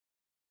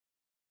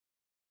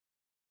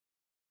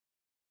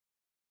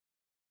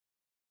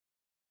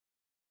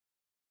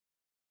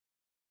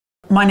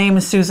My name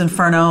is Susan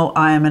Furneaux.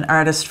 I am an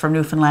artist from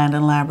Newfoundland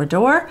and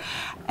Labrador,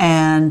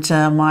 and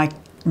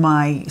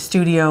my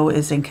studio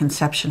is in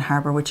Conception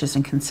Harbour, which is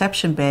in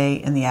Conception Bay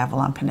in the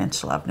Avalon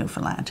Peninsula of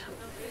Newfoundland.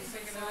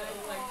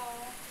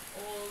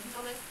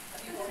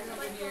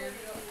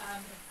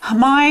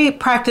 My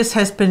practice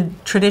has been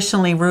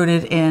traditionally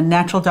rooted in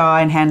natural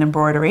dye and hand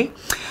embroidery.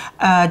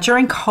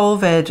 During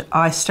COVID,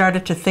 I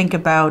started to think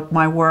about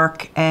my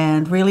work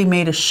and really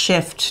made a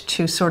shift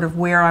to sort of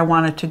where I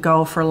wanted to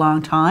go for a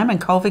long time,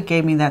 and COVID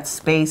gave me that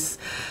space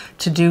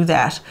to do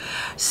that.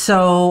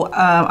 So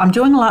I'm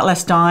doing a lot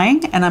less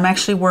dyeing, and I'm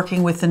actually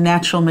working with the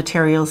natural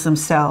materials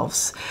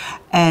themselves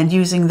and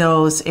using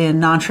those in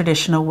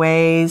non-traditional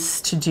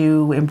ways to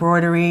do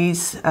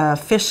embroideries,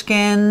 fish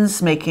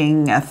skins,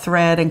 making a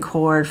thread and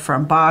cord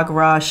from bog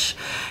rush,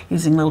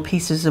 using little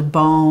pieces of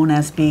bone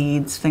as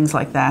beads, things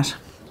like that.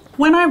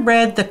 When I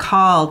read the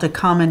call to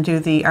come and do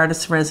the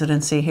artist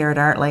residency here at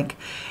Artlink,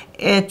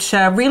 it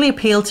really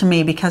appealed to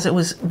me because it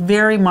was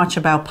very much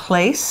about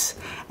place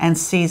and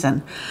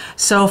season.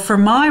 So for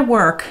my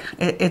work,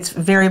 it's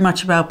very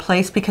much about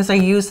place because I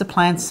use the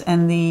plants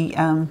and the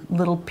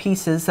little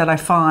pieces that I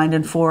find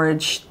and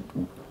forage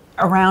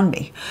around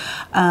me.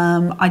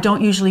 I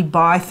don't usually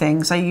buy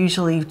things. I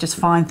usually just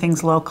find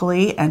things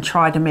locally and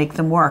try to make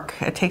them work.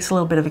 It takes a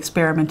little bit of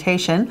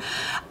experimentation,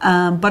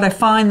 but I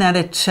find that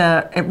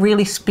it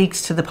really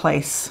speaks to the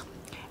place.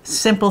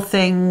 Simple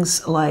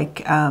things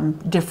like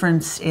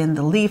difference in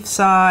the leaf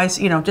size,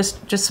 you know,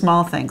 just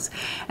small things.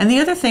 And the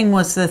other thing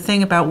was the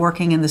thing about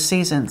working in the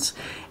seasons.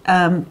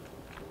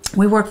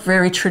 We work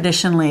very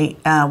traditionally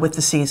with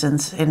the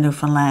seasons in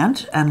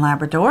Newfoundland and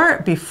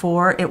Labrador.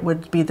 Before, it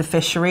would be the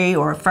fishery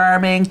or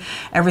farming.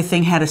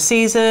 Everything had a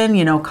season,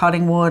 you know,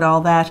 cutting wood, all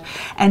that.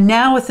 And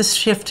now with the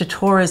shift to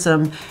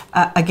tourism,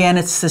 again,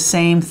 it's the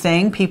same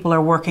thing. People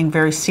are working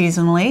very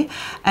seasonally.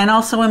 And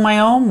also in my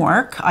own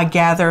work, I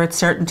gather at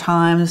certain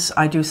times,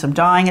 I do some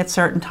dyeing at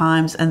certain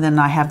times, and then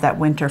I have that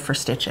winter for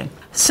stitching.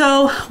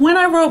 So when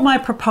I wrote my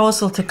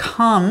proposal to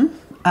come,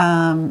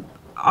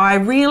 I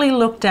really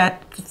looked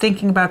at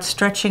thinking about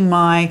stretching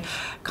my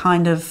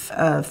kind of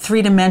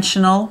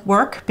three-dimensional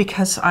work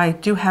because I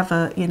do have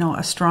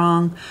a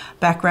strong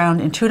background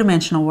in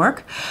two-dimensional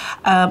work.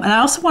 And I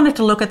also wanted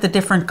to look at the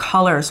different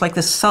colors, like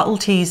the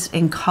subtleties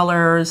in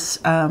colors,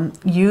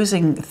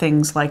 using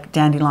things like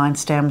dandelion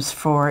stems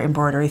for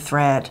embroidery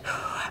thread,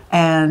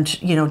 and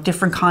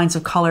different kinds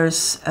of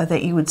colors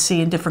that you would see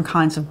in different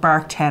kinds of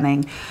bark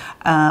tanning,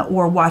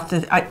 or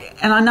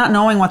and I'm not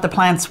knowing what the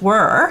plants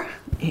were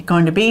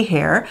going to be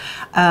here.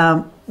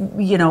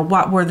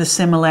 What were the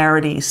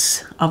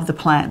similarities of the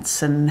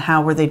plants and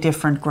how were they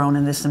different grown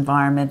in this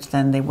environment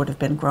than they would have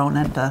been grown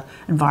in the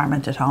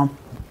environment at home.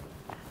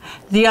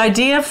 The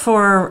idea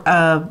for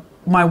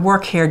my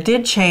work here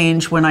did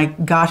change when I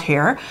got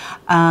here.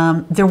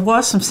 There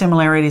was some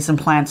similarities in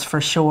plants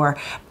for sure,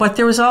 but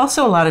there was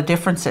also a lot of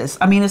differerences.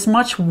 I mean, it's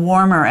much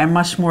warmer and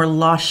much more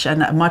lush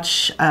and a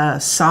much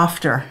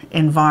softer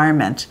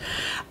environment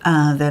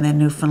than in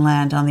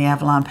Newfoundland on the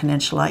Avalon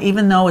Peninsula.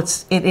 Even though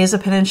it is a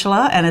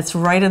peninsula and it's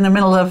right in the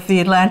middle of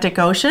the Atlantic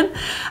Ocean,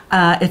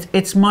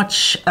 it's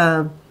much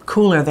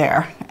cooler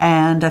there,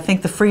 and I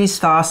think the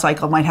freeze-thaw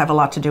cycle might have a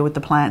lot to do with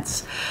the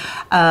plants.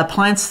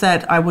 Plants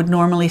that I would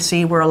normally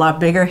see were a lot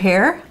bigger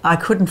here. I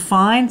couldn't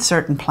find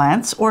certain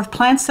plants, or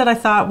plants that I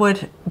thought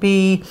would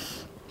be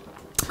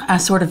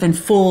sort of in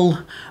full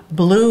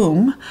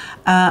bloom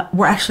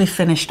were actually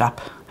finished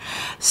up.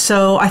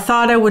 So I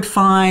thought I would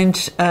find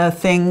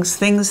things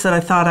that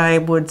I thought I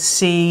would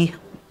see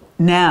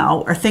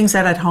now, or things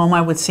that at home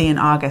I would see in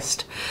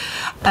August.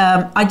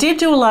 I did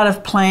do a lot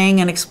of playing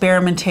and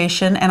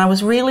experimentation, and I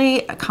was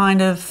really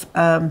kind of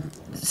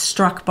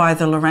struck by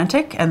the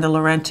Laurentic and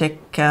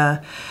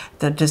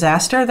the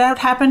disaster that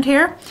happened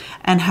here,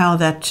 and how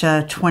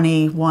that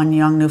 21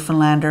 young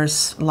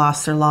Newfoundlanders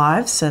lost their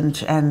lives,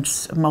 and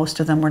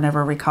most of them were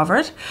never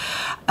recovered.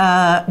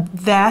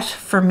 That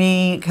for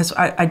me, because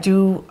I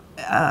do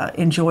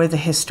enjoy the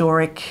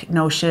historic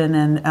notion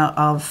and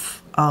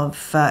of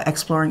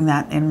exploring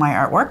that in my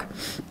artwork.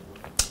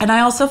 And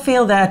I also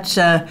feel that,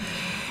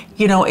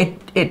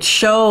 it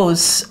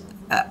shows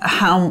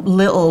how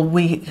little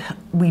we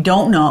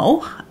don't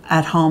know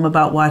at home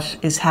about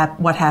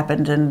what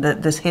happened in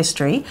this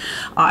history.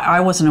 I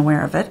wasn't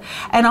aware of it.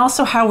 And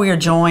also how we are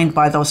joined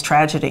by those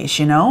tragedies,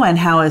 and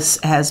how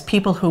as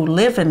people who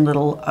live in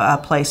little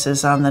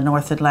places on the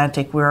North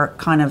Atlantic, we're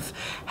kind of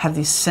have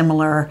these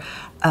similar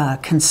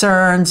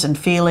concerns and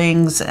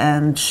feelings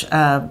and,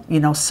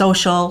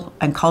 social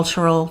and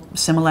cultural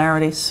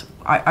similarities.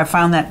 I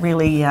found that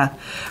really,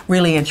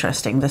 really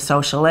interesting, the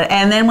social.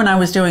 And then when I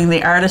was doing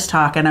the artist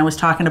talk and I was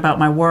talking about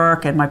my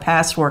work and my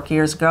past work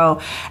years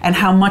ago and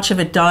how much of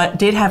it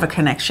did have a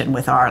connection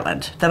with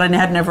Ireland that I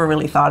had never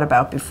really thought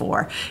about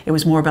before. It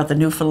was more about the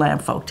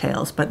Newfoundland folk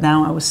tales, but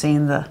now I was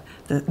seeing the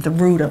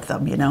root of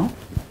them,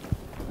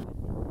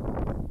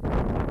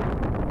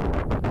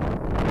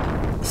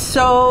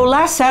 So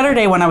last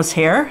Saturday when I was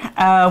here,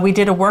 we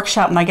did a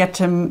workshop and I get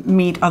to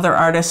meet other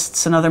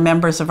artists and other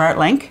members of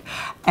Artlink.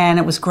 And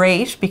it was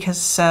great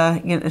because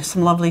you know,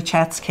 some lovely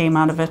chats came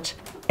out of it.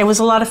 It was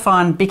a lot of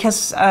fun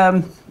because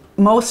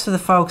most of the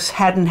folks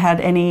hadn't had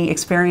any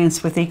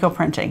experience with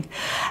eco-printing.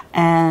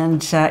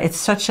 And it's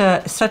such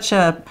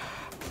a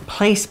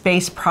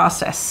place-based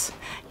process.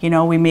 You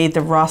know, we made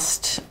the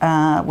rust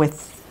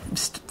with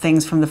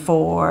things from the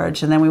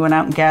forage, and then we went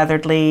out and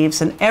gathered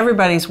leaves, and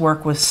everybody's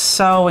work was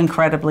so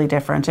incredibly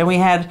different. And we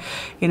had,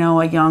 you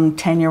know, a young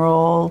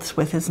 10-year-old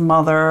with his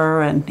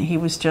mother, and he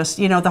was just,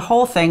 you know, the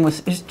whole thing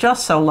was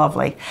just so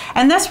lovely.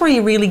 And that's where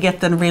you really get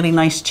the really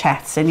nice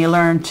chats, and you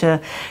learn to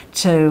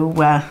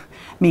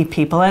meet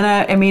people.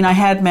 And I mean, I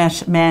had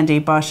met Mandy,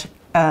 but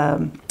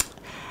and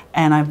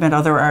I've met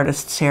other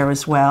artists here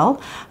as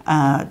well,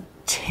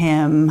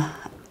 Tim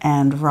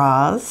and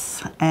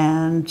Roz,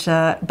 and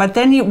but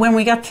then when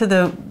we got to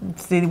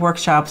the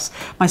workshops,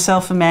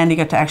 myself and Mandy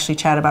got to actually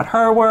chat about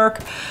her work,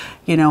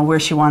 you know, where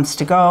she wants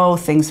to go,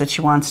 things that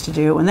she wants to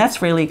do, and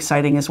that's really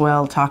exciting as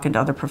well, talking to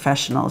other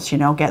professionals, you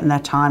know, getting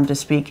that time to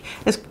speak,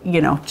 you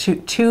know,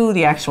 to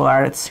the actual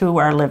artists who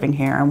are living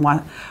here and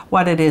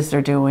what it is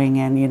they're doing,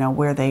 and, you know,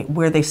 where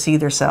they see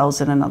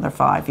themselves in another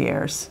 5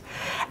 years.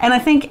 And I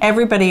think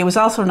everybody, it was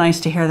also nice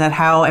to hear that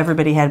how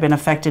everybody had been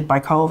affected by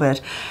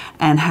COVID,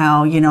 and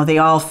how, you know, they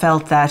all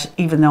felt that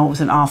even though it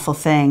was an awful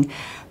thing,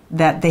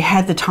 that they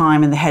had the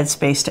time and the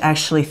headspace to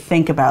actually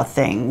think about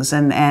things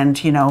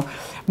and you know,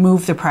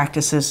 move the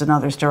practices in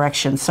others'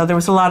 directions. So there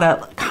was a lot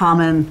of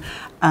common,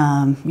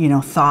 you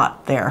know,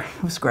 thought there.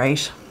 It was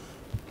great.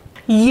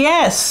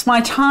 Yes,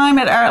 my time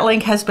at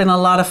Artlink has been a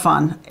lot of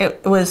fun.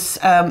 It was,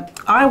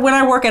 when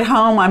I work at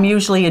home, I'm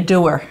usually a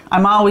doer.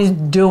 I'm always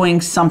doing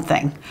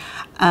something.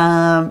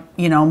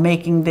 You know,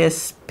 making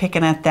this,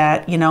 picking at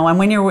that, you know, and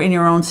when you're in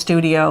your own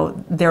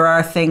studio, there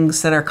are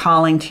things that are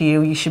calling to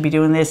you. You should be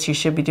doing this, you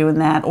should be doing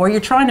that, or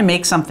you're trying to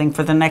make something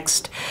for the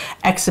next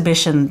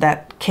exhibition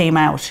that came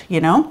out,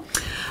 you know.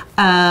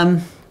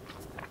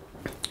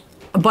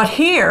 But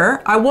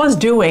here, I was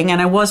doing, and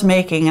I was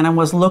making, and I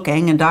was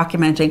looking and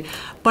documenting,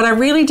 but I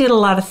really did a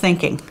lot of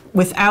thinking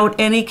without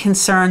any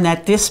concern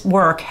that this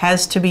work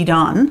has to be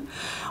done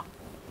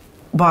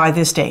by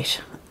this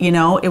date. You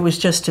know, it was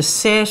just to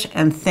sit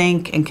and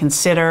think and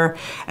consider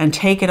and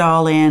take it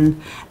all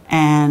in,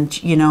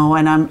 and, you know,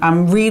 and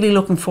I'm really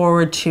looking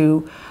forward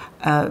to,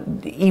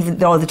 even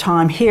though the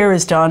time here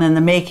is done and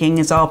the making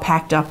is all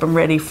packed up and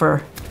ready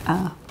for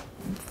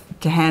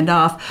to hand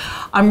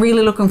off, I'm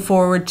really looking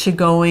forward to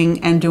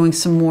going and doing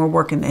some more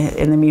work in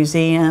the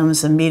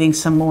museums and meeting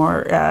some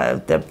more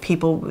the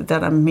people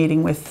that I'm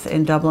meeting with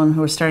in Dublin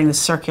who are starting the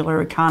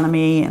circular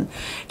economy, and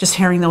just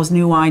hearing those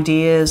new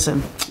ideas.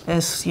 And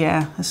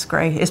it's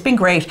great. It's been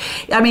great.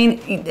 I mean,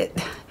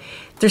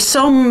 there's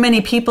so many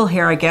people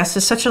here, I guess.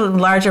 There's such a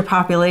larger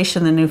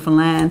population than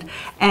Newfoundland,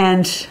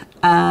 and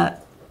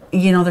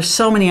you know, there's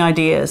so many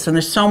ideas, and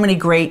there's so many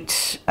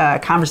great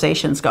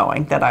conversations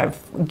going that I've,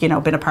 you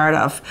know, been a part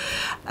of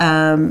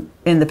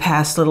in the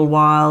past little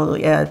while,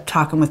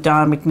 talking with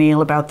Don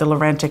McNeil about the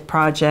Laurentic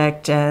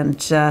project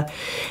and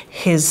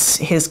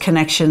his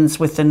connections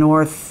with the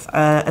North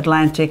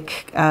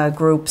Atlantic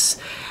groups.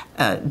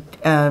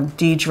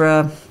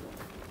 Deidre,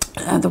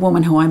 the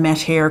woman who I met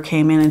here,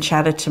 came in and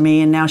chatted to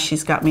me, and now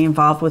she's got me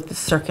involved with the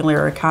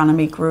circular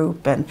economy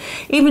group. And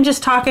even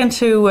just talking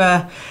to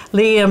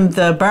Liam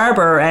the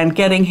barber and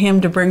getting him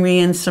to bring me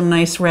in some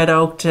nice red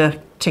oak to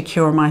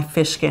cure my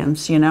fish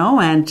skins, you know,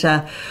 and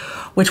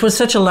which was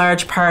such a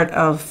large part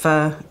of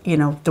you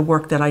know, the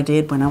work that I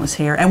did when I was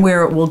here, and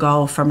where it will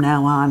go from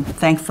now on.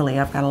 Thankfully,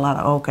 I've got a lot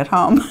of oak at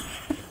home.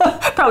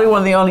 Probably one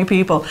of the only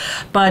people.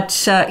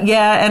 But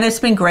yeah, and it's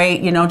been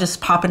great, you know, just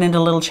popping into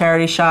little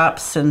charity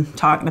shops and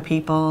talking to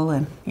people,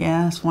 and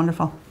yeah, it's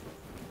wonderful.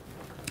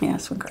 Yeah,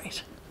 it's been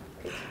great.